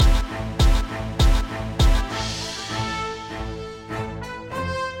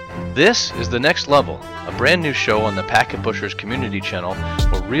This is The Next Level, a brand new show on the Packet Pushers community channel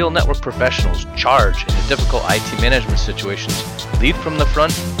where real network professionals charge into difficult IT management situations, lead from the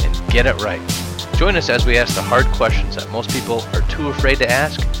front, and get it right. Join us as we ask the hard questions that most people are too afraid to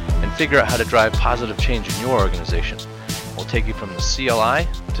ask and figure out how to drive positive change in your organization. We'll take you from the CLI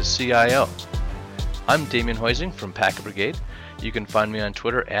to CIO. I'm Damian Hoising from Packet Brigade. You can find me on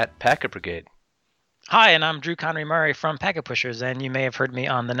Twitter at Packet Brigade. Hi, and I'm Drew Connery Murray from Packet Pushers, and you may have heard me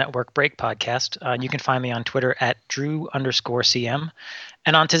on the Network Break podcast. You can find me on Twitter at Drew_CM.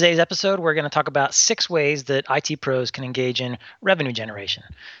 And on today's episode, we're going to talk about 6 ways that IT pros can engage in revenue generation.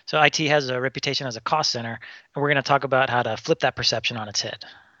 So IT has a reputation as a cost center, and we're going to talk about how to flip that perception on its head.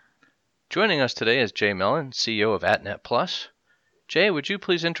 Joining us today is Jay Mellon, CEO of AtNet Plus. Jay, would you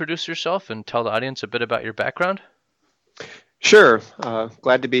please introduce yourself and tell the audience a bit about your background? Sure.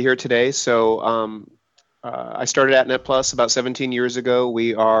 Glad to be here today. So I started AtNet Plus about 17 years ago.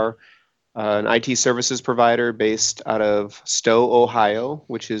 We are an IT services provider based out of Stowe, Ohio,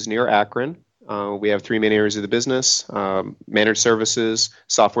 which is near Akron. We have 3 main areas of the business: managed services,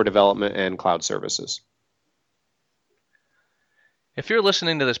 software development, and cloud services. If you're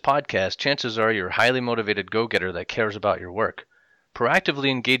listening to this podcast, chances are you're a highly motivated go-getter that cares about your work. Proactively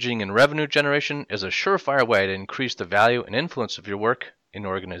engaging in revenue generation is a surefire way to increase the value and influence of your work in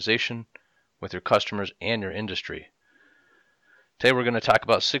your organization, with your customers, and your industry. Today we're going to talk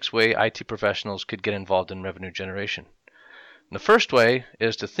about 6 ways IT professionals could get involved in revenue generation. And the first way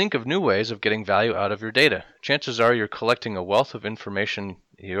is to think of new ways of getting value out of your data. Chances are you're collecting a wealth of information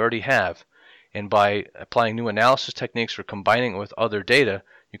you already have, and by applying new analysis techniques or combining it with other data,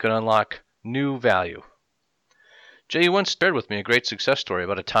 you can unlock new value. Jay, you once shared with me a great success story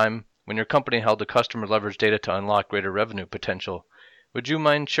about a time when your company held the customer leverage data to unlock greater revenue potential. Would you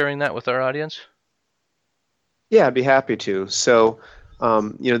mind sharing that with our audience? Yeah, I'd be happy to. So,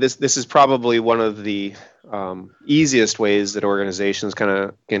 this is probably one of the easiest ways that organizations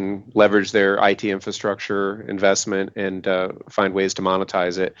can leverage their IT infrastructure investment and find ways to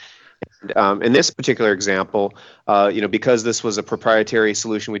monetize it. In this particular example, because this was a proprietary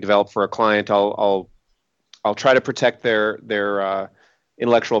solution we developed for a client, I'll try to protect their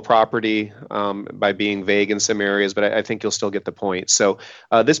intellectual property by being vague in some areas, but I think you'll still get the point. So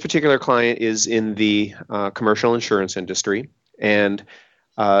this particular client is in the commercial insurance industry, and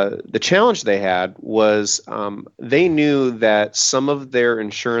the challenge they had was they knew that some of their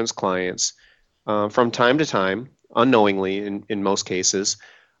insurance clients, from time to time, unknowingly in most cases,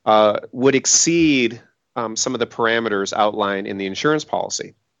 would exceed some of the parameters outlined in the insurance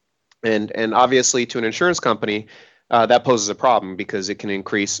policy. And obviously, to an insurance company, that poses a problem because it can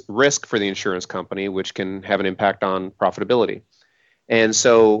increase risk for the insurance company, which can have an impact on profitability. And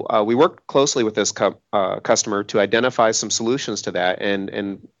so we worked closely with this customer to identify some solutions to that.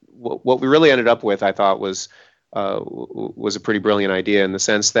 And what we really ended up with, I thought, was a pretty brilliant idea in the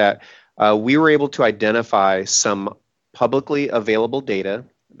sense that we were able to identify some publicly available data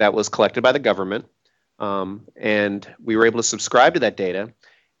that was collected by the government, and we were able to subscribe to that data.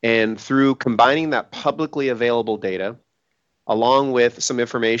 And through combining that publicly available data, along with some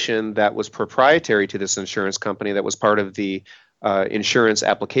information that was proprietary to this insurance company that was part of the insurance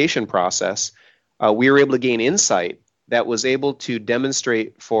application process, we were able to gain insight that was able to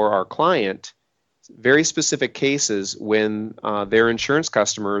demonstrate for our client very specific cases when their insurance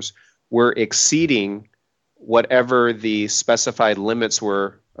customers were exceeding whatever the specified limits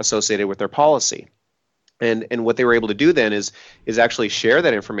were associated with their policy. And what they were able to do then is actually share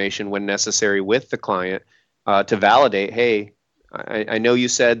that information when necessary with the client to validate, hey, I know you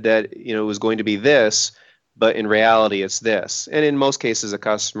said that it was going to be this, but in reality it's this. And in most cases, a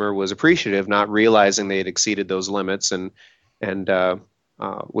customer was appreciative, not realizing they had exceeded those limits, and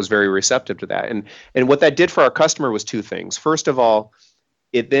was very receptive to that. And what that did for our customer was 2 things. First of all,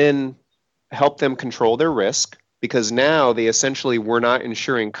 it then helped them control their risk, because now they essentially were not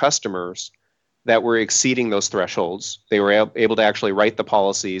insuring customers that were exceeding those thresholds. They were able to actually write the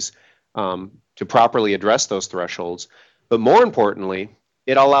policies to properly address those thresholds. But more importantly,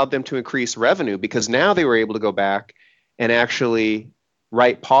 it allowed them to increase revenue, because now they were able to go back and actually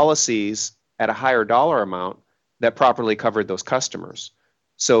write policies at a higher dollar amount that properly covered those customers.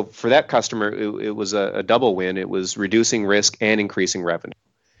 So for that customer, it was a double win. It was reducing risk and increasing revenue.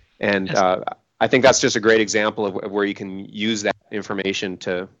 And I think that's just a great example of where you can use that information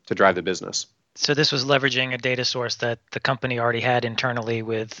to drive the business. So this was leveraging a data source that the company already had internally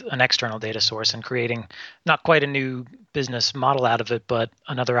with an external data source and creating not quite a new business model out of it, but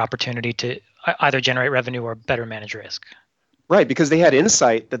another opportunity to either generate revenue or better manage risk. Right, because they had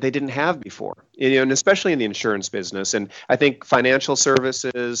insight that they didn't have before, and especially in the insurance business. And I think financial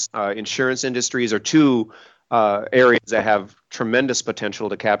services, insurance industries are two areas that have tremendous potential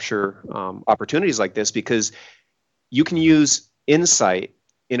to capture opportunities like this, because you can use insight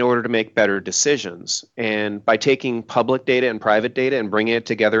in order to make better decisions. And by taking public data and private data and bringing it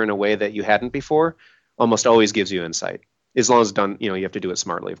together in a way that you hadn't before, almost always gives you insight. As long as it's done, you have to do it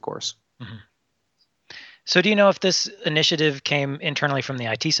smartly, of course. Mm-hmm. So do you know if this initiative came internally from the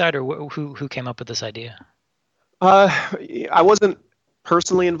IT side, or who came up with this idea? I wasn't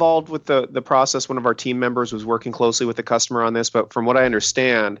personally involved with the process. One of our team members was working closely with the customer on this, but from what I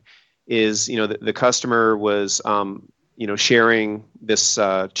understand is, the customer was, sharing this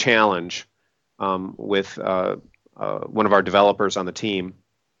challenge with one of our developers on the team.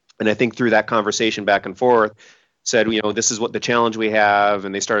 And I think through that conversation back and forth said, this is what the challenge we have.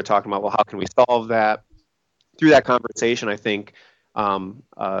 And they started talking about, well, how can we solve that? Through that conversation, I think an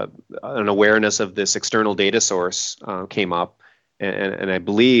awareness of this external data source came up, and I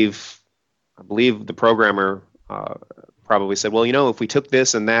believe the programmer probably said, well, if we took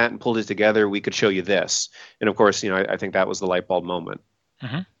this and that and pulled it together, we could show you this. And of course, I think that was the light bulb moment.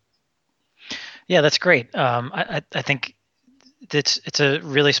 Mm-hmm. Yeah, that's great. I think it's a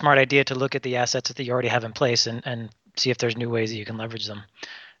really smart idea to look at the assets that you already have in place and see if there's new ways that you can leverage them.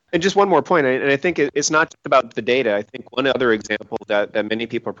 And just one more point, and I think it's not just about the data. I think one other example that many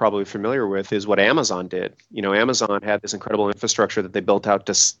people are probably familiar with is what Amazon did. Amazon had this incredible infrastructure that they built out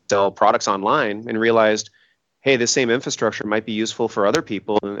to sell products online, and realized, hey, this same infrastructure might be useful for other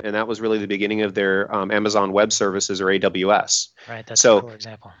people, and that was really the beginning of their Amazon Web Services, or AWS. Right, that's a cool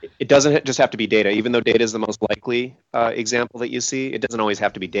example. It doesn't just have to be data. Even though data is the most likely example that you see, it doesn't always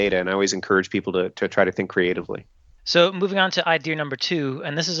have to be data, and I always encourage people to try to think creatively. So moving on to idea number 2,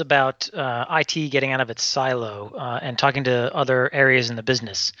 and this is about IT getting out of its silo and talking to other areas in the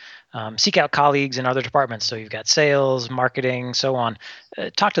business. Seek out colleagues in other departments. So you've got sales, marketing, so on.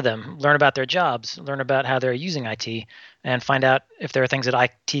 Talk to them, learn about their jobs, learn about how they're using IT, and find out if there are things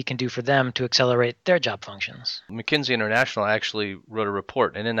that IT can do for them to accelerate their job functions. McKinsey International actually wrote a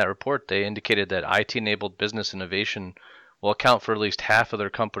report, and in that report they indicated that IT-enabled business innovation will account for at least half of their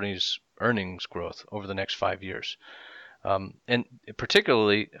company's earnings growth over the next 5 years. And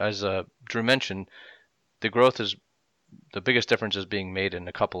particularly, as Drew mentioned, the biggest difference is being made in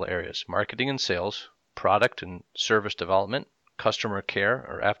a couple of areas: marketing and sales, product and service development, customer care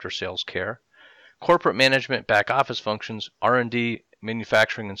or after-sales care, corporate management, back office functions, R&D,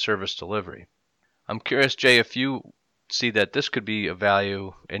 manufacturing, and service delivery. I'm curious, Jay, if you see that this could be a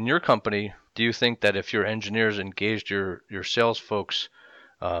value in your company. Do you think that if your engineers engaged your sales folks,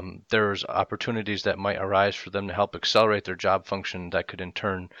 there's opportunities that might arise for them to help accelerate their job function that could in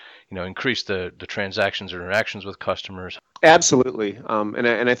turn, increase the transactions or interactions with customers? Absolutely. And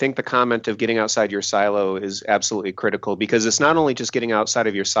I think the comment of getting outside your silo is absolutely critical, because it's not only just getting outside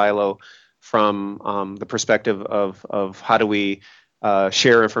of your silo from the perspective of how do we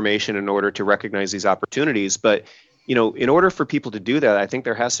share information in order to recognize these opportunities, but in order for people to do that, I think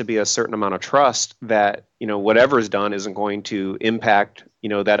there has to be a certain amount of trust that, whatever is done isn't going to impact,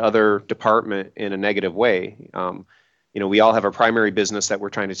 that other department in a negative way. We all have a primary business that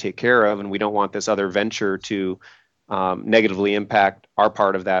we're trying to take care of, and we don't want this other venture to negatively impact our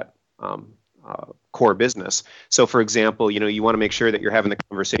part of that core business. So, for example, you want to make sure that you're having the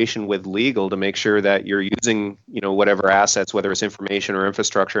conversation with legal to make sure that you're using, whatever assets, whether it's information or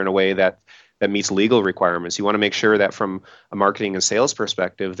infrastructure, in a way that meets legal requirements. You want to make sure that from a marketing and sales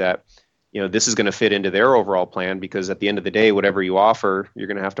perspective that, this is going to fit into their overall plan, because at the end of the day, whatever you offer, you're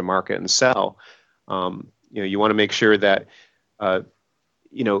going to have to market and sell. You want to make sure that,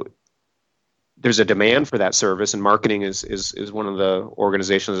 there's a demand for that service, and marketing is one of the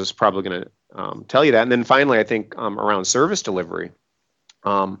organizations that's probably going to tell you that. And then finally, I think around service delivery,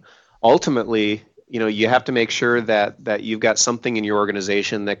 ultimately, you have to make sure that you've got something in your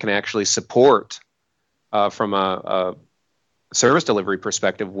organization that can actually support from a service delivery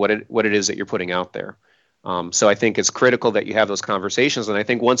perspective what it is that you're putting out there. So I think it's critical that you have those conversations. And I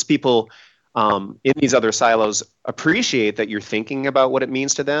think once people in these other silos appreciate that you're thinking about what it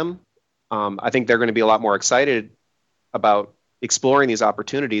means to them, I think they're going to be a lot more excited about exploring these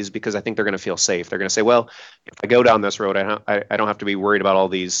opportunities, because I think they're going to feel safe. They're going to say, well, if I go down this road, I don't have to be worried about all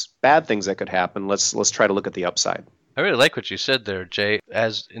these bad things that could happen. Let's try to look at the upside. I really like what you said there, Jay.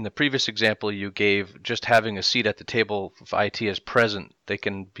 As in the previous example you gave, just having a seat at the table, if IT is present, they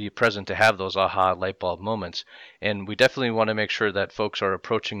can be present to have those aha light bulb moments. And we definitely want to make sure that folks are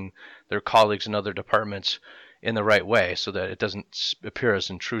approaching their colleagues in other departments in the right way so that it doesn't appear as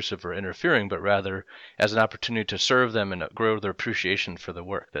intrusive or interfering, but rather as an opportunity to serve them and grow their appreciation for the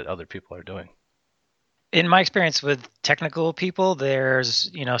work that other people are doing. In my experience with technical people,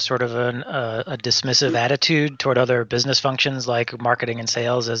 there's sort of a dismissive attitude toward other business functions like marketing and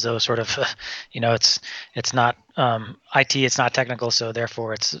sales, as though sort of it's not IT, it's not technical, so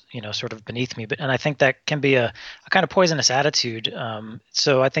therefore it's sort of beneath me. And I think that can be a kind of poisonous attitude.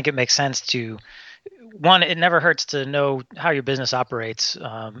 So I think it makes sense to, one, it never hurts to know how your business operates,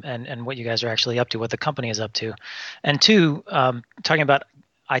 and what you guys are actually up to, what the company is up to, and two, talking about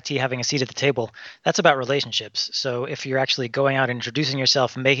IT having a seat at the table, that's about relationships. So if you're actually going out and introducing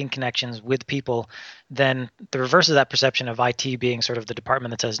yourself, making connections with people, then the reverse of that perception of IT being sort of the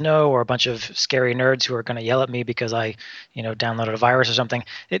department that says no, or a bunch of scary nerds who are going to yell at me because I, downloaded a virus or something,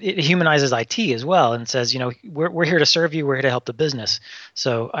 it humanizes IT as well and says, we're here to serve you, we're here to help the business.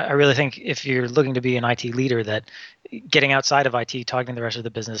 So I really think if you're looking to be an IT leader, that getting outside of IT, talking to the rest of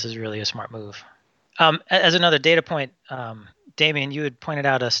the business is really a smart move. As another data point, Damien, you had pointed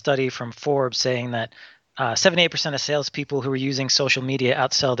out a study from Forbes saying that 78% of salespeople who are using social media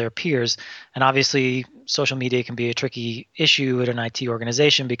outsell their peers. And obviously, social media can be a tricky issue at an IT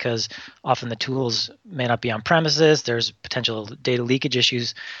organization because often the tools may not be on premises. There's potential data leakage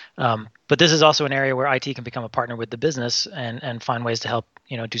issues. But this is also an area where IT can become a partner with the business and find ways to help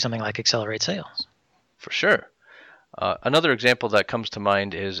do something like accelerate sales. For sure. Another example that comes to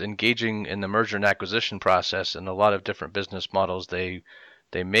mind is engaging in the merger and acquisition process. In a lot of different business models, they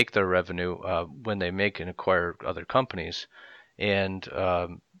make their revenue when they make and acquire other companies, and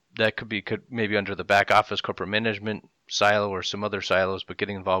that could maybe under the back office corporate management silo or some other silos, but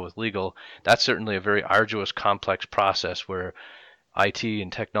getting involved with legal, that's certainly a very arduous, complex process where IT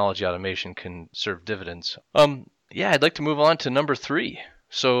and technology automation can serve dividends. I'd like to move on to number 3.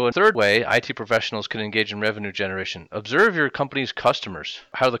 So a third way IT professionals can engage in revenue generation. Observe your company's customers,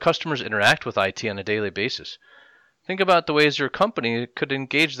 how the customers interact with IT on a daily basis. Think about the ways your company could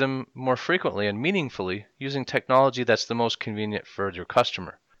engage them more frequently and meaningfully using technology that's the most convenient for your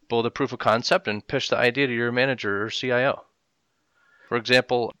customer. Build a proof of concept and pitch the idea to your manager or CIO. For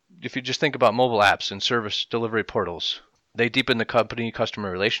example, if you just think about mobile apps and service delivery portals, they deepen the company-customer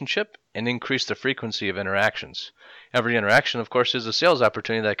relationship and increase the frequency of interactions. Every interaction, of course, is a sales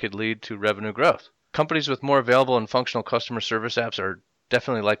opportunity that could lead to revenue growth. Companies with more available and functional customer service apps are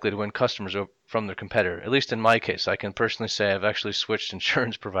definitely likely to win customers from their competitor. At least in my case, I can personally say I've actually switched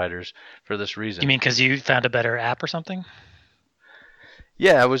insurance providers for this reason. You mean because you found a better app or something?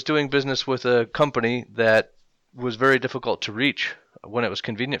 Yeah, I was doing business with a company that was very difficult to reach when it was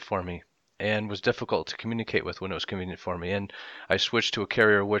convenient for me, and was difficult to communicate with when it was convenient for me. And I switched to a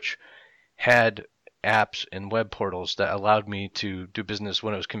carrier which had apps and web portals that allowed me to do business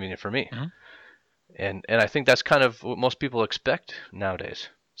when it was convenient for me. Mm-hmm. And I think that's kind of what most people expect nowadays.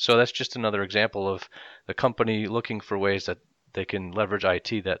 So that's just another example of the company looking for ways that they can leverage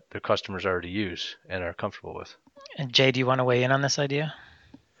IT that their customers already use and are comfortable with. And Jay, do you want to weigh in on this idea?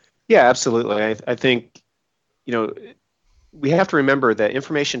 Yeah, absolutely. I think, we have to remember that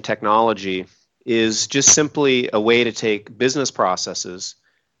information technology is just simply a way to take business processes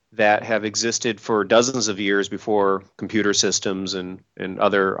that have existed for dozens of years before computer systems and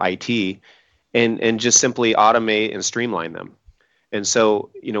other IT, and just simply automate and streamline them. And so,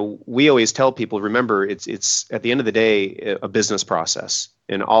 we always tell people, remember, it's at the end of the day a business process,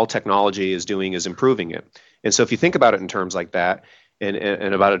 and all technology is doing is improving it. And so if you think about it in terms like that, and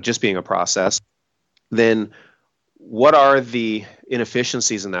about it just being a process, then what are the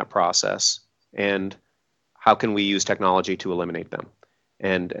inefficiencies in that process, and how can we use technology to eliminate them?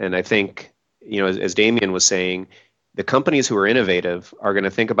 And I think, as Damien was saying, the companies who are innovative are going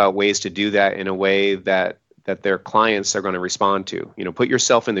to think about ways to do that in a way that their clients are going to respond to. Put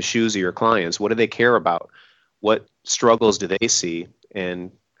yourself in the shoes of your clients. What do they care about? What struggles do they see?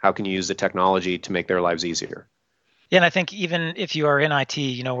 And how can you use the technology to make their lives easier? Yeah, and I think even if you are in IT,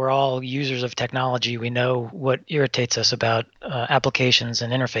 we're all users of technology. We know what irritates us about applications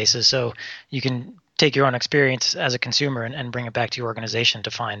and interfaces. So you can take your own experience as a consumer and bring it back to your organization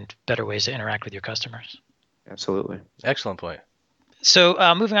to find better ways to interact with your customers. Absolutely. Excellent point. So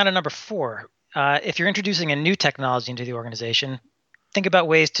moving on to number 4, if you're introducing a new technology into the organization, think about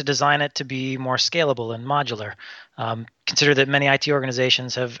ways to design it to be more scalable and modular. Consider that many IT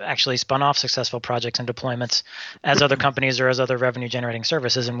organizations have actually spun off successful projects and deployments as other companies or as other revenue-generating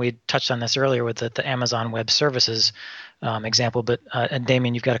services. And we touched on this earlier with the Amazon Web Services example. But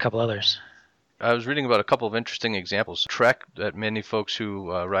Damien, you've got a couple others. I was reading about a couple of interesting examples. Trek, that many folks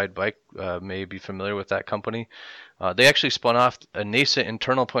who ride bike may be familiar with that company. They actually spun off a nascent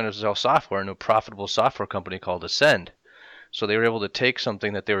internal point-of-sale software into a profitable software company called Ascend. So they were able to take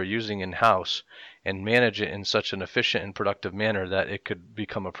something that they were using in-house and manage it in such an efficient and productive manner that it could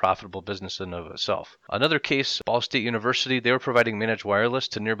become a profitable business in and of itself. Another case, Ball State University, they were providing managed wireless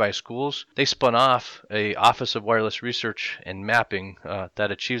to nearby schools. They spun off a Office of Wireless Research and Mapping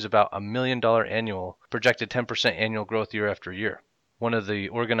that achieves about $1 million annual, projected 10% annual growth year after year. One of the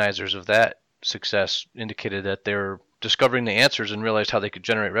organizers of that success indicated that they're discovering the answers and realized how they could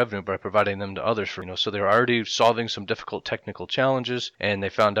generate revenue by providing them to others. So they were already solving some difficult technical challenges, and they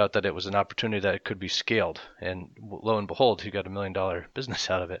found out that it was an opportunity that could be scaled. And lo and behold, he got $1 million business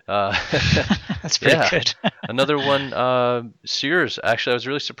out of it. That's pretty good. Another one, Sears. Actually, I was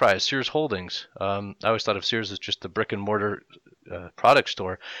really surprised. Sears Holdings. I always thought of Sears as just the brick and mortar product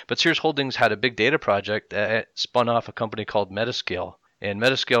store, but Sears Holdings had a big data project that spun off a company called Metascale. And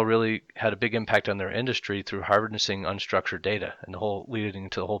Metascale really had a big impact on their industry through harnessing unstructured data and leading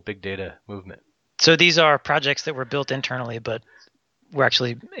to the whole big data movement. So these are projects that were built internally, but were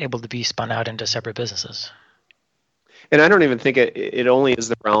actually able to be spun out into separate businesses. And I don't even think it only is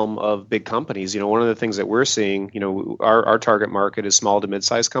the realm of big companies. One of the things that we're seeing, our target market is small to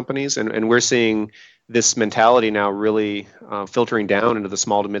mid-sized companies, and we're seeing this mentality now really filtering down into the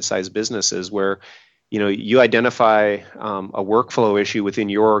small to mid-sized businesses where you identify a workflow issue within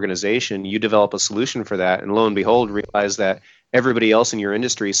your organization, you develop a solution for that, and lo and behold, realize that everybody else in your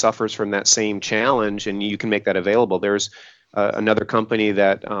industry suffers from that same challenge, and you can make that available. There's another company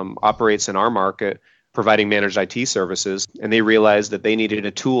that operates in our market providing managed IT services, and they realized that they needed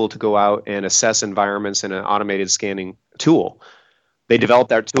a tool to go out and assess environments in an automated scanning tool. They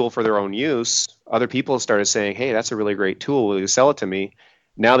developed that tool for their own use. Other people started saying, hey, that's a really great tool. Will you sell it to me?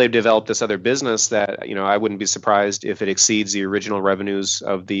 Now they've developed this other business that, I wouldn't be surprised if it exceeds the original revenues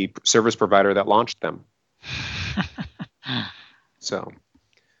of the service provider that launched them. So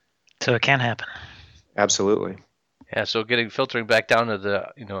it can happen. Absolutely. Yeah, so filtering back down to the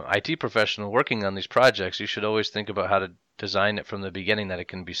IT professional working on these projects, you should always think about how to design it from the beginning that it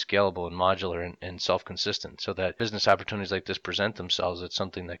can be scalable and modular and self-consistent, so that business opportunities like this present themselves. It's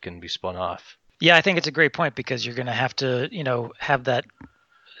something that can be spun off. Yeah, I think it's a great point because you're going to have to have that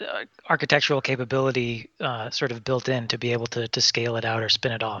architectural capability sort of built in to be able to scale it out or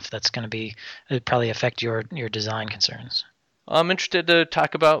spin it off. That's going to probably affect your design concerns. I'm interested to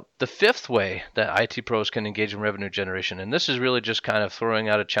talk about the fifth way that IT pros can engage in revenue generation. And this is really just kind of throwing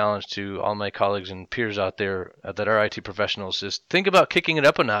out a challenge to all my colleagues and peers out there that are IT professionals, is think about kicking it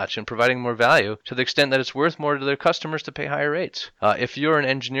up a notch and providing more value to the extent that it's worth more to their customers to pay higher rates. If you're an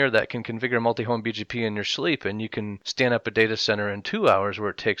engineer that can configure multi-home BGP in your sleep and you can stand up a data center in 2 hours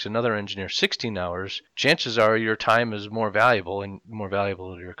where it takes another engineer 16 hours, chances are your time is more valuable and more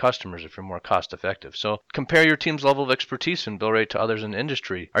valuable to your customers if you're more cost effective. So compare your team's level of expertise and bill rate to others in the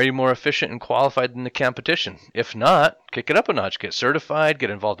industry. Are you more efficient and qualified than the competition? If not, kick it up a notch. Get certified, get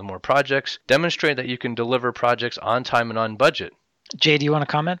involved in more projects, demonstrate that you can deliver projects on time and on budget. Jay, do you want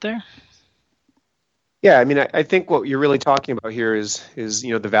to comment there? Yeah, I mean, I think what you're really talking about here is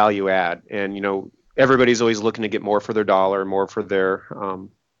the value add, and everybody's always looking to get more for their dollar, more for their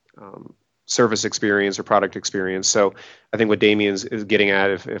service experience or product experience. So I think what Damien's is getting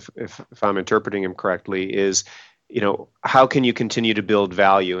at, if I'm interpreting him correctly, is how can you continue to build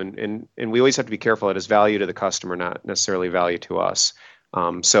value? And we always have to be careful that it's value to the customer, not necessarily value to us.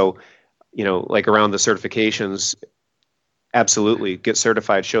 So, like around the certifications, absolutely get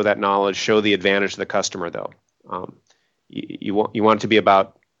certified, show that knowledge, show the advantage to the customer though. You want it to be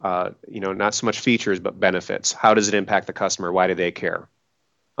about, not so much features, but benefits. How does it impact the customer? Why do they care?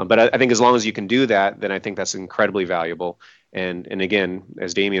 But I think as long as you can do that, then I think that's incredibly valuable. And again,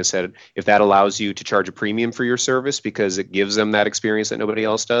 as Damien said, if that allows you to charge a premium for your service because it gives them that experience that nobody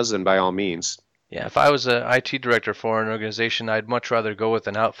else does, then by all means. Yeah, if I was an IT director for an organization, I'd much rather go with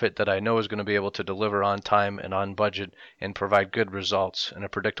an outfit that I know is going to be able to deliver on time and on budget and provide good results in a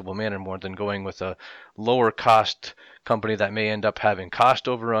predictable manner more than going with a lower cost company that may end up having cost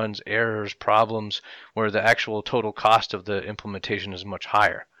overruns, errors, problems, where the actual total cost of the implementation is much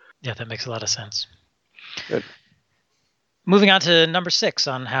higher. Yeah, that makes a lot of sense. Good. Moving on to number 6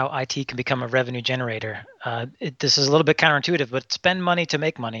 on how IT can become a revenue generator. This is a little bit counterintuitive, but spend money to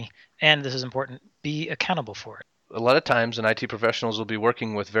make money. And this is important, be accountable for it. A lot of times, IT professionals will be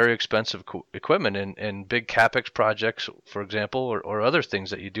working with very expensive equipment and big CapEx projects, for example, or other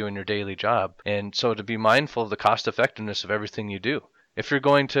things that you do in your daily job. And so to be mindful of the cost effectiveness of everything you do. If you're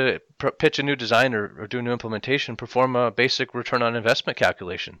going to pitch a new design or do a new implementation, perform a basic return on investment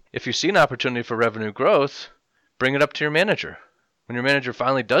calculation. If you see an opportunity for revenue growth, bring it up to your manager. When your manager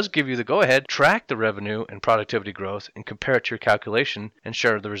finally does give you the go-ahead, track the revenue and productivity growth and compare it to your calculation and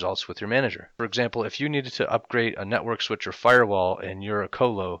share the results with your manager. For example, if you needed to upgrade a network switch or firewall and you're a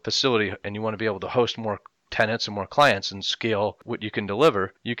colo facility and you want to be able to host more tenants and more clients and scale what you can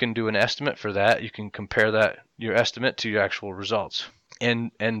deliver, you can do an estimate for that. You can compare that, your estimate, to your actual results.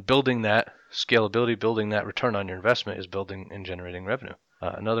 And building that scalability, building that return on your investment is building and generating revenue.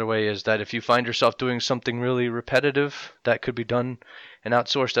 Another way is that if you find yourself doing something really repetitive that could be done and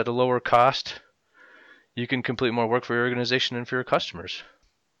outsourced at a lower cost, you can complete more work for your organization and for your customers.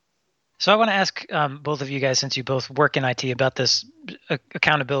 So I want to ask both of you guys, since you both work in IT, about this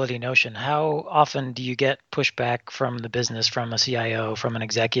accountability notion. How often do you get pushback from the business, from a CIO, from an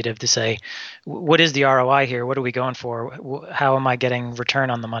executive to say, what is the ROI here? What are we going for? How am I getting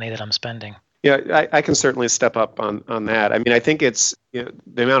return on the money that I'm spending? Yeah, I can certainly step up on that. I mean, I think it's,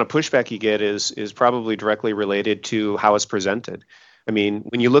 the amount of pushback you get is probably directly related to how it's presented. I mean,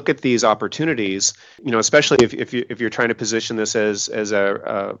 when you look at these opportunities, especially if you're trying to position this as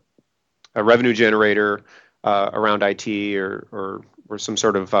a revenue generator around IT or some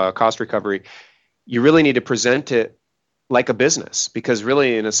sort of cost recovery, you really need to present it like a business, because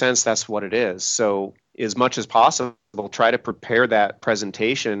really, in a sense, that's what it is. So as much as possible, try to prepare that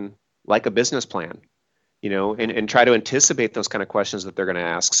presentation like a business plan, and try to anticipate those kind of questions that they're going to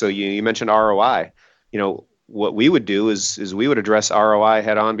ask. So you mentioned ROI. What we would do is we would address ROI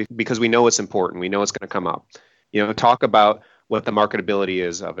head on because we know it's important. We know it's going to come up. Talk about what the marketability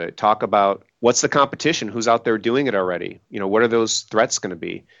is of it. Talk about what's the competition, who's out there doing it already. What are those threats going to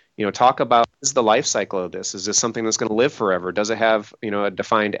be? Talk about, is the life cycle of this? Is this something that's going to live forever? Does it have, a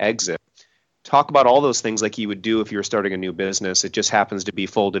defined exit? Talk about all those things like you would do if you were starting a new business. It just happens to be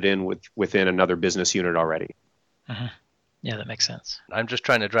folded in within another business unit already. Mm-hmm. Yeah, that makes sense. I'm just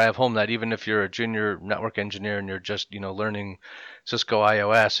trying to drive home that even if you're a junior network engineer and you're just, learning Cisco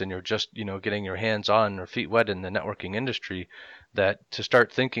IOS and you're just, getting your hands on or feet wet in the networking industry, that to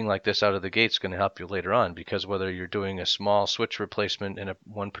start thinking like this out of the gate is going to help you later on, because whether you're doing a small switch replacement in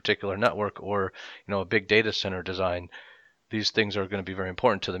one particular network or, a big data center design, these things are going to be very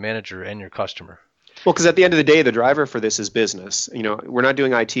important to the manager and your customer. Well, because at the end of the day, the driver for this is business. We're not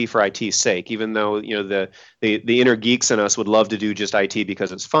doing IT for IT's sake, even though, the inner geeks in us would love to do just IT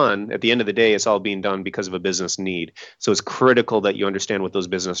because it's fun. At the end of the day, it's all being done because of a business need. So it's critical that you understand what those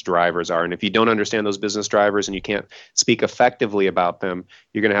business drivers are. And if you don't understand those business drivers and you can't speak effectively about them,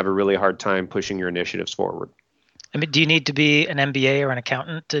 you're going to have a really hard time pushing your initiatives forward. I mean, do you need to be an MBA or an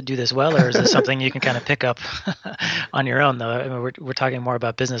accountant to do this well, or is this something you can kind of pick up on your own? Though, I mean, we're talking more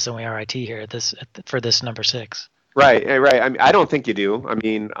about business than we are IT here for this number 6. Right. I mean, I don't think you do. I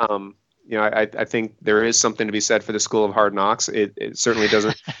mean, I think there is something to be said for the School of Hard Knocks. It certainly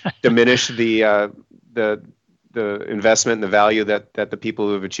doesn't diminish the investment and the value that the people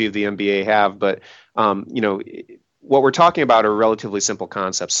who have achieved the MBA have, but what we're talking about are relatively simple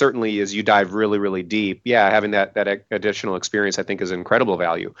concepts. Certainly, as you dive really, really deep, having that additional experience, I think, is incredible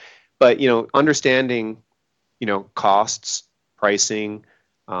value. But understanding, costs, pricing,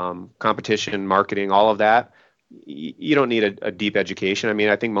 competition, marketing, all of that, you don't need a deep education. I mean,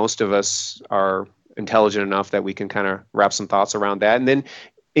 I think most of us are intelligent enough that we can kind of wrap some thoughts around that, and then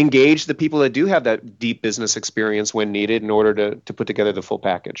engage the people that do have that deep business experience when needed in order to put together the full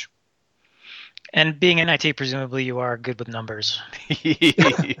package. And being in IT, presumably you are good with numbers.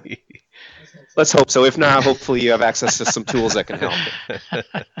 Let's hope so. If not, hopefully you have access to some tools that can help.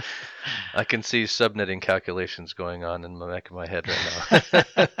 I can see subnetting calculations going on in the back of my head right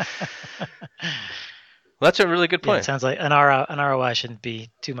now. Well, that's a really good point. Yeah, it sounds like an ROI shouldn't be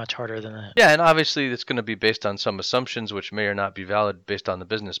too much harder than that. Yeah, and obviously it's going to be based on some assumptions which may or not be valid based on the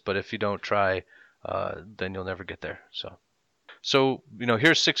business. But if you don't try, then you'll never get there. So,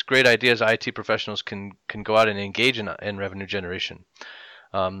 here's 6 great ideas IT professionals can go out and engage in revenue generation.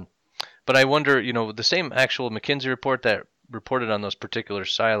 But I wonder, the same actual McKinsey report that reported on those particular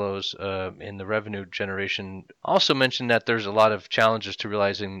silos in the revenue generation also mentioned that there's a lot of challenges to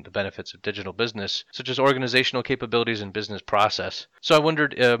realizing the benefits of digital business, such as organizational capabilities and business process. So I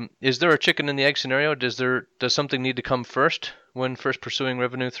wondered, is there a chicken and the egg scenario? Does something need to come first when first pursuing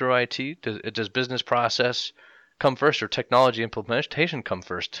revenue through IT? Does business process come first, or technology implementation come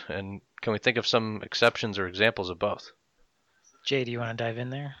first? And can we think of some exceptions or examples of both? Jay, do you want to dive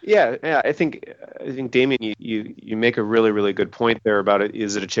in there? Yeah. I think Damien, you make a really, really good point there about it.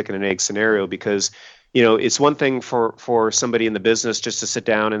 Is it a chicken and egg scenario? Because it's one thing for somebody in the business just to sit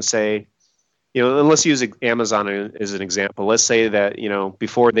down and say, And let's use Amazon as an example. Let's say that,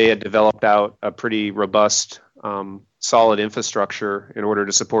 before they had developed out a pretty robust, solid infrastructure in order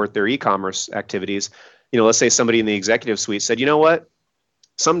to support their e-commerce activities, let's say somebody in the executive suite said, you know what,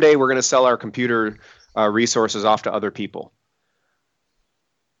 someday we're going to sell our computer resources off to other people.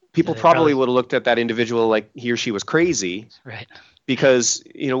 People probably would have looked at that individual like he or she was crazy. Right. Because,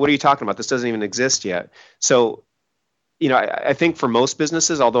 what are you talking about? This doesn't even exist yet. So, I think for most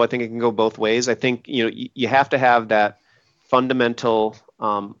businesses, although I think it can go both ways, I think, you have to have that fundamental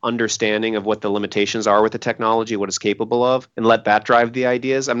understanding of what the limitations are with the technology, what it's capable of, and let that drive the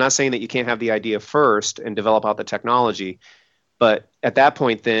ideas. I'm not saying that you can't have the idea first and develop out the technology, but at that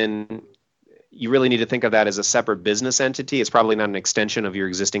point, then you really need to think of that as a separate business entity. It's probably not an extension of your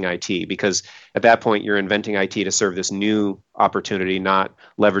existing IT, because at that point, you're inventing IT to serve this new opportunity, not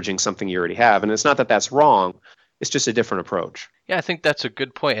leveraging something you already have. And it's not that that's wrong. It's just a different approach. Yeah, I think that's a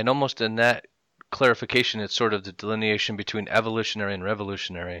good point. And almost in that clarification, it's sort of the delineation between evolutionary and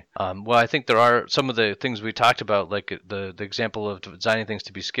revolutionary. Well, I think there are some of the things we talked about, like the example of designing things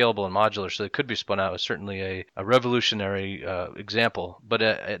to be scalable and modular, so they could be spun out, is certainly a revolutionary example. But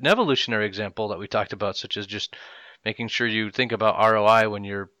an evolutionary example that we talked about, such as just making sure you think about ROI when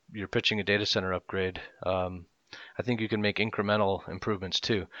you're pitching a data center upgrade, I think you can make incremental improvements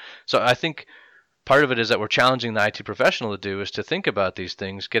too. So I think part of it is that we're challenging the IT professional to do is to think about these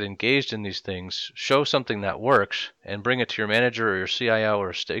things, get engaged in these things, show something that works, and bring it to your manager or your CIO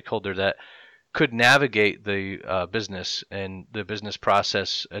or a stakeholder that could navigate the business and the business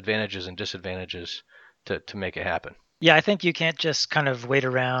process advantages and disadvantages to make it happen. Yeah, I think you can't just kind of wait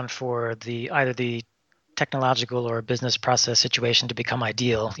around for either the technological or business process situation to become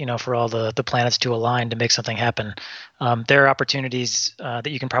ideal, for all the planets to align to make something happen. There are opportunities that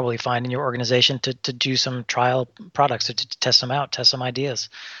you can probably find in your organization to do some trial products, to test them out, test some ideas.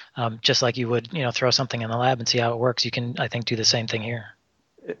 Just like you would, throw something in the lab and see how it works. You can, I think, do the same thing here.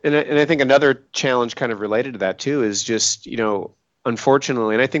 And I think another challenge kind of related to that too is just,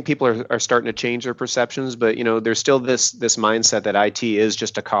 unfortunately, and I think people are starting to change their perceptions, but there's still this mindset that IT is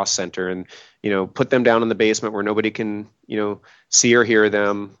just a cost center, and put them down in the basement where nobody can see or hear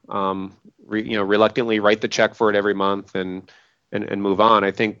them. Reluctantly write the check for it every month and move on.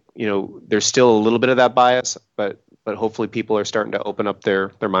 I think there's still a little bit of that bias, but hopefully people are starting to open up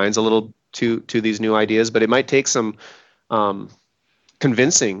their minds a little to these new ideas. But it might take some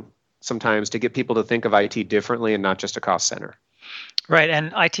convincing sometimes to get people to think of IT differently and not just a cost center. Right,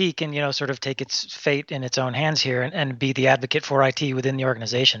 and IT can, sort of take its fate in its own hands here and be the advocate for IT within the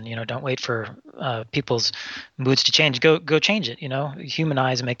organization. Don't wait for people's moods to change. Go change it.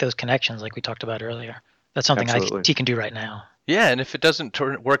 Humanize and make those connections, like we talked about earlier. That's something Absolutely. IT can do right now. Yeah, and if it doesn't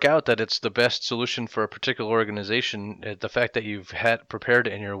work out that it's the best solution for a particular organization, the fact that you've had prepared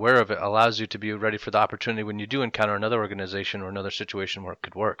and you're aware of it allows you to be ready for the opportunity when you do encounter another organization or another situation where it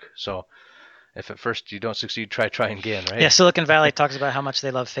could work. So if at first you don't succeed, try again, right? Yeah, Silicon Valley talks about how much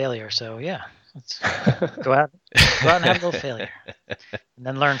they love failure. So yeah, let's go out and have a little failure, and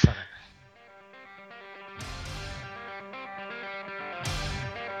then learn from it.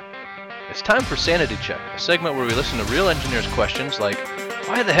 It's time for Sanity Check, a segment where we listen to real engineers' questions like,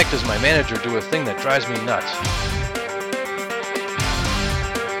 why the heck does my manager do a thing that drives me nuts?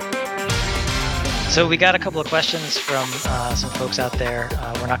 So we got a couple of questions from some folks out there.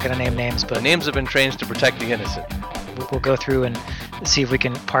 We're not going to name names, but The names have been changed to protect the innocent. We'll go through and see if we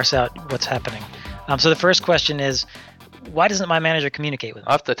can parse out what's happening. So the first question is, why doesn't my manager communicate with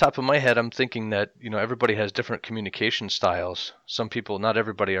me? Off the top of my head, I'm thinking that everybody has different communication styles. Some people, not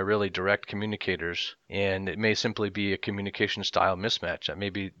everybody, are really direct communicators, and it may simply be a communication style mismatch. That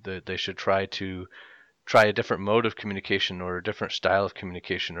maybe they should try a different mode of communication or a different style of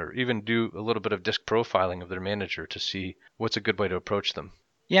communication, or even do a little bit of disc profiling of their manager to see what's a good way to approach them.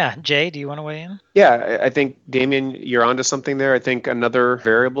 Yeah, Jay, do you want to weigh in? Yeah, I think, Damien, you're onto something there. I think another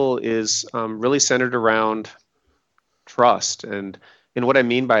variable is really centered around trust. And what I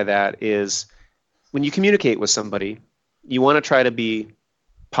mean by that is when you communicate with somebody, you want to try to be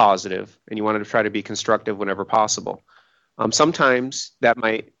positive and you want to try to be constructive whenever possible. Sometimes that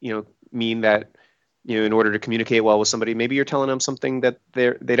might, mean that, in order to communicate well with somebody, maybe you're telling them something that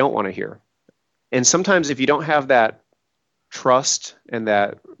they don't want to hear. And sometimes if you don't have that trust and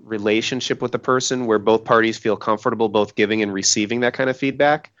that relationship with the person where both parties feel comfortable both giving and receiving that kind of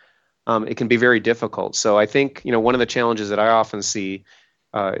feedback, it can be very difficult. So I think, one of the challenges that I often see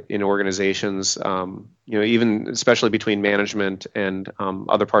in organizations, even especially between management and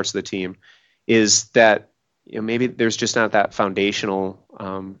other parts of the team, is that maybe there's just not that foundational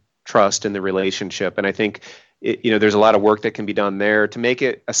trust in the relationship. And I think, there's a lot of work that can be done there to make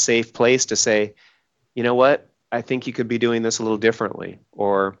it a safe place to say, you know what, I think you could be doing this a little differently,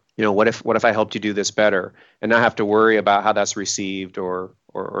 or what if I helped you do this better, and not have to worry about how that's received or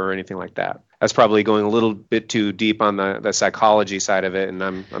anything like that. That's probably going a little bit too deep on the psychology side of it, and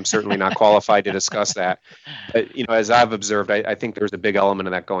I'm certainly not qualified to discuss that. But as I've observed, I think there's a big element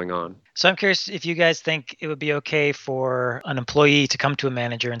of that going on. So I'm curious if you guys think it would be okay for an employee to come to a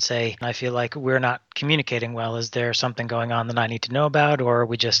manager and say, I feel like we're not communicating well. Is there something going on that I need to know about? Or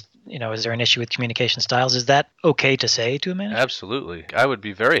we just, is there an issue with communication styles? Is that okay to say to a manager? Absolutely. I would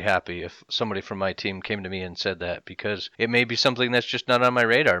be very happy if somebody from my team came to me and said that, because it may be something that's just not on my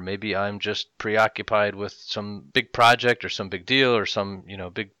radar. Maybe I'm just preoccupied with some big project or some big deal or some,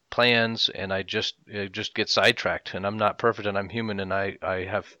 big plans, and I just get sidetracked, and I'm not perfect, and I'm human, and I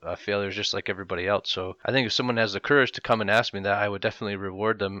have failures just like everybody else. So I think if someone has the courage to come and ask me that, I would definitely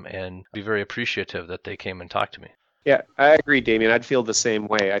reward them and be very appreciative that they came and talked to me. Yeah, I agree, Damien. I'd feel the same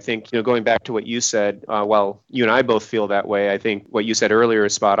way. I think, going back to what you said, you and I both feel that way. I think what you said earlier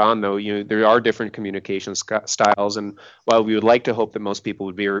is spot on, though. There are different communication styles, and while we would like to hope that most people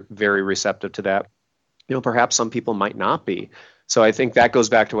would be very receptive to that, perhaps some people might not be. So I think that goes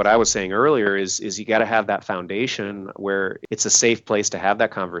back to what I was saying earlier is you got to have that foundation where it's a safe place to have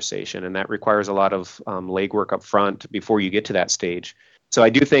that conversation. And that requires a lot of legwork up front before you get to that stage. So I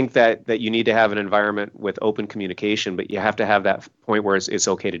do think that you need to have an environment with open communication, but you have to have that point where it's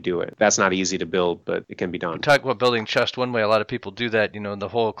okay to do it. That's not easy to build, but it can be done. We talk about building trust one way. A lot of people do that. The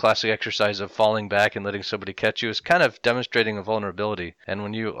whole classic exercise of falling back and letting somebody catch you is kind of demonstrating a vulnerability. And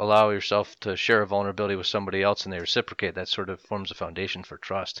when you allow yourself to share a vulnerability with somebody else and they reciprocate, that sort of forms a foundation for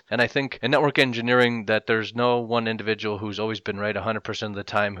trust. And I think in network engineering that there's no one individual who's always been right 100% of the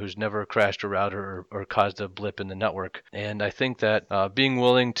time, who's never crashed a router or caused a blip in the network. And I think that being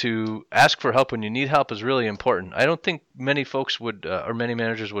willing to ask for help when you need help is really important. I don't think many folks would, or many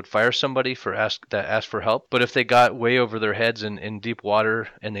managers would fire somebody for ask for help. But if they got way over their heads in deep water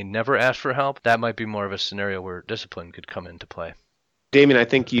and they never asked for help, that might be more of a scenario where discipline could come into play. Damien, I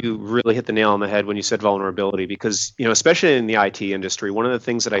think you really hit the nail on the head when you said vulnerability, because, especially in the IT industry, one of the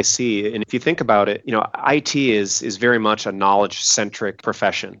things that I see, and if you think about it, IT is very much a knowledge-centric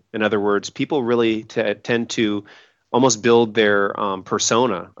profession. In other words, people really tend to almost build their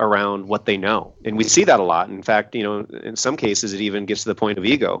persona around what they know. And we see that a lot. In fact, in some cases, it even gets to the point of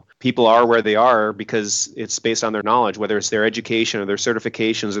ego. People are where they are because it's based on their knowledge, whether it's their education or their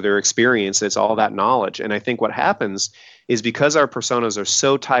certifications or their experience, it's all that knowledge. And I think what happens is because our personas are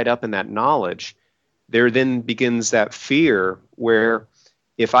so tied up in that knowledge, there then begins that fear where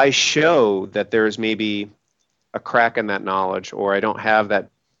if I show that there's maybe a crack in that knowledge, or I don't have that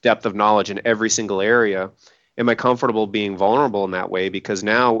depth of knowledge in every single area, am I comfortable being vulnerable in that way? Because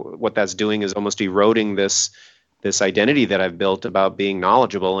now what that's doing is almost eroding this identity that I've built about being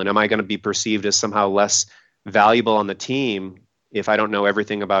knowledgeable. And am I going to be perceived as somehow less valuable on the team if I don't know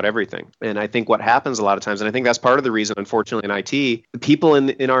everything about everything? And I think what happens a lot of times, and I think that's part of the reason, unfortunately, in IT, people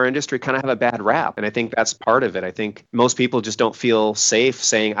in our industry kind of have a bad rap. And I think that's part of it. I think most people just don't feel safe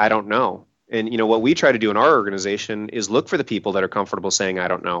saying, I don't know. And what we try to do in our organization is look for the people that are comfortable saying, I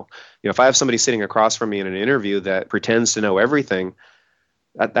don't know. If I have somebody sitting across from me in an interview that pretends to know everything,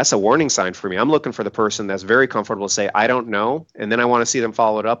 that's a warning sign for me. I'm looking for the person that's very comfortable to say, I don't know. And then I want to see them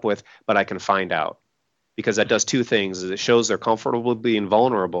follow it up with, but I can find out. Because that does two things. It shows they're comfortable being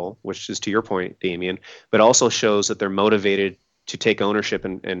vulnerable, which is to your point, Damien, but also shows that they're motivated to take ownership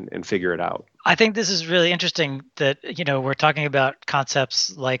and figure it out. I think this is really interesting that, we're talking about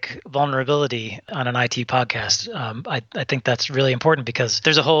concepts like vulnerability on an IT podcast. I think that's really important because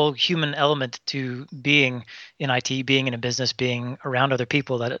there's a whole human element to being in IT, being in a business, being around other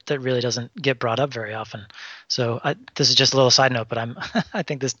people that really doesn't get brought up very often. So this is just a little side note, but I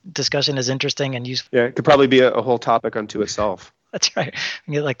think this discussion is interesting and useful. Yeah, it could probably be a whole topic unto itself. That's right.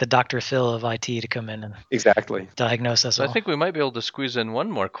 We get like the Dr. Phil of IT to come in and exactly diagnose us so all. I think we might be able to squeeze in one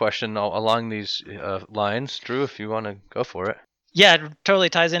more question along these lines. Drew, if you want to go for it. Yeah, it totally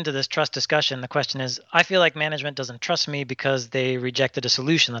ties into this trust discussion. The question is, I feel like management doesn't trust me because they rejected a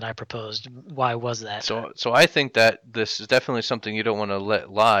solution that I proposed. Why was that? So I think that this is definitely something you don't want to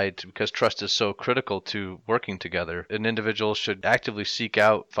let lie because trust is so critical to working together. An individual should actively seek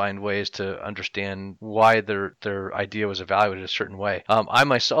out, find ways to understand why their idea was evaluated a certain way. I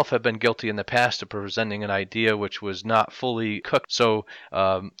myself have been guilty in the past of presenting an idea which was not fully cooked. So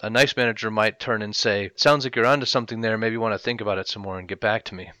a nice manager might turn and say, sounds like you're onto something there. Maybe you want to think about it some more and get back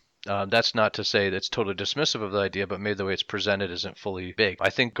to me. That's not to say that's totally dismissive of the idea, but maybe the way it's presented isn't fully baked.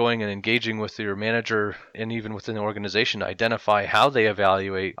 I think going and engaging with your manager and even within the organization to identify how they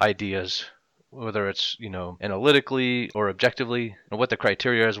evaluate ideas whether it's, analytically or objectively, and what the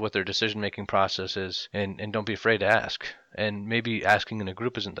criteria is, what their decision-making process is, and don't be afraid to ask. And maybe asking in a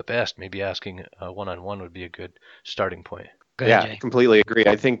group isn't the best. Maybe asking one-on-one would be a good starting point. Go ahead, Yeah, Jay. completely agree.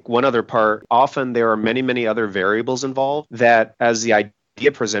 I think one other part, often there are many, many other variables involved that as the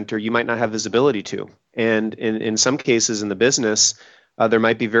idea presenter, you might not have visibility to. And in some cases in the business, there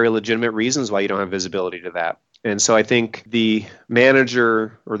might be very legitimate reasons why you don't have visibility to that. And so I think the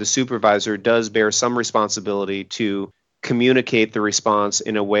manager or the supervisor does bear some responsibility to communicate the response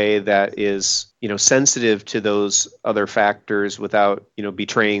in a way that is, sensitive to those other factors without,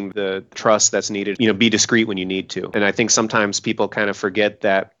 betraying the trust that's needed. Be discreet when you need to. And I think sometimes people kind of forget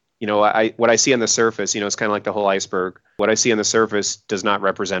that, what I see on the surface, it's kind of like the whole iceberg. What I see on the surface does not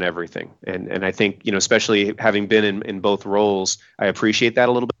represent everything. And I think, especially having been in both roles, I appreciate that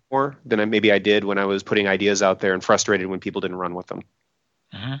a little bit more than maybe I did when I was putting ideas out there and frustrated when people didn't run with them.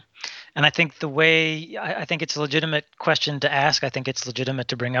 Mm-hmm. And I think I think it's a legitimate question to ask. I think it's legitimate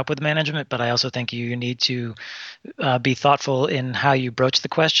to bring up with management, but I also think you need to be thoughtful in how you broach the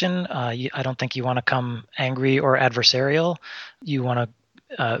question. I don't think you want to come angry or adversarial. You want to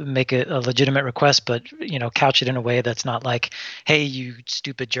make a legitimate request, but couch it in a way that's not like, "Hey, you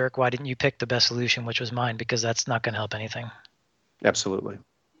stupid jerk, why didn't you pick the best solution, which was mine?" Because that's not going to help anything. Absolutely.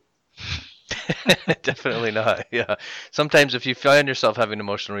 Definitely not. Yeah. Sometimes if you find yourself having an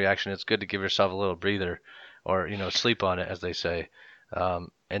emotional reaction, it's good to give yourself a little breather, or sleep on it, as they say.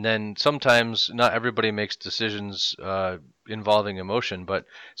 And then sometimes not everybody makes decisions involving emotion, but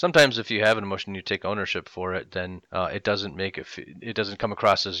sometimes if you have an emotion, you take ownership for it, then it doesn't it doesn't come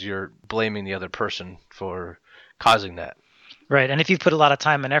across as you're blaming the other person for causing that. Right. And if you've put a lot of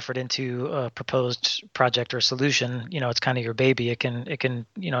time and effort into a proposed project or solution, it's kind of your baby. It can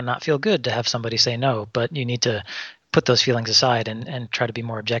not feel good to have somebody say no, but you need to put those feelings aside and try to be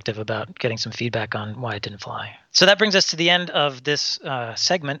more objective about getting some feedback on why it didn't fly. So that brings us to the end of this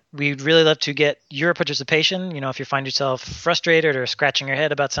segment. We'd really love to get your participation. If you find yourself frustrated or scratching your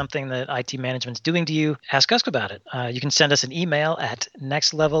head about something that IT management's doing to you, ask us about it. You can send us an email at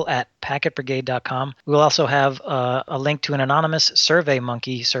nextlevel@packetbrigade.com. We'll also have a link to an anonymous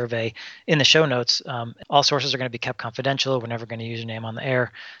SurveyMonkey survey in the show notes. All sources are going to be kept confidential. We're never going to use your name on the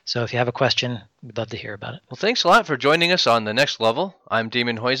air. So if you have a question, we'd love to hear about it. Well, thanks a lot for joining us on The Next Level. I'm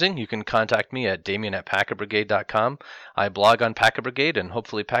Damien Hoising. You can contact me at damien@packetbrigade.com. I blog on Packet Brigade and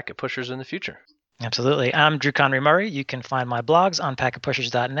hopefully Packet Pushers in the future. Absolutely. I'm Drew Conry Murray. You can find my blogs on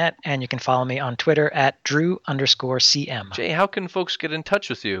packetpushers.net, and you can follow me on Twitter at Drew_CM. Jay, how can folks get in touch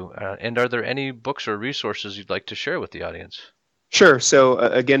with you? And are there any books or resources you'd like to share with the audience? Sure. So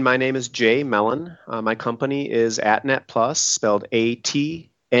again, my name is Jay Mellon. My company is AtNet Plus, spelled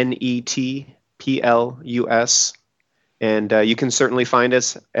AtNetPlus. And you can certainly find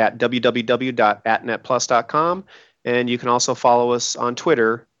us at www.atnetplus.com. And you can also follow us on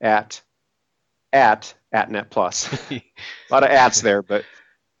Twitter at AtNetPlus. A lot of ats there, but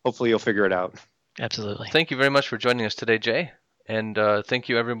hopefully you'll figure it out. Absolutely. Thank you very much for joining us today, Jay. And thank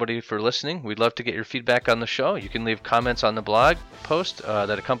you, everybody, for listening. We'd love to get your feedback on the show. You can leave comments on the blog post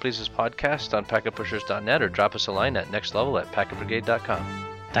that accompanies this podcast on packetpushers.net, or drop us a line at nextlevel@packetbrigade.com.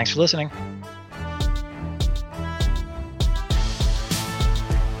 Thanks for listening.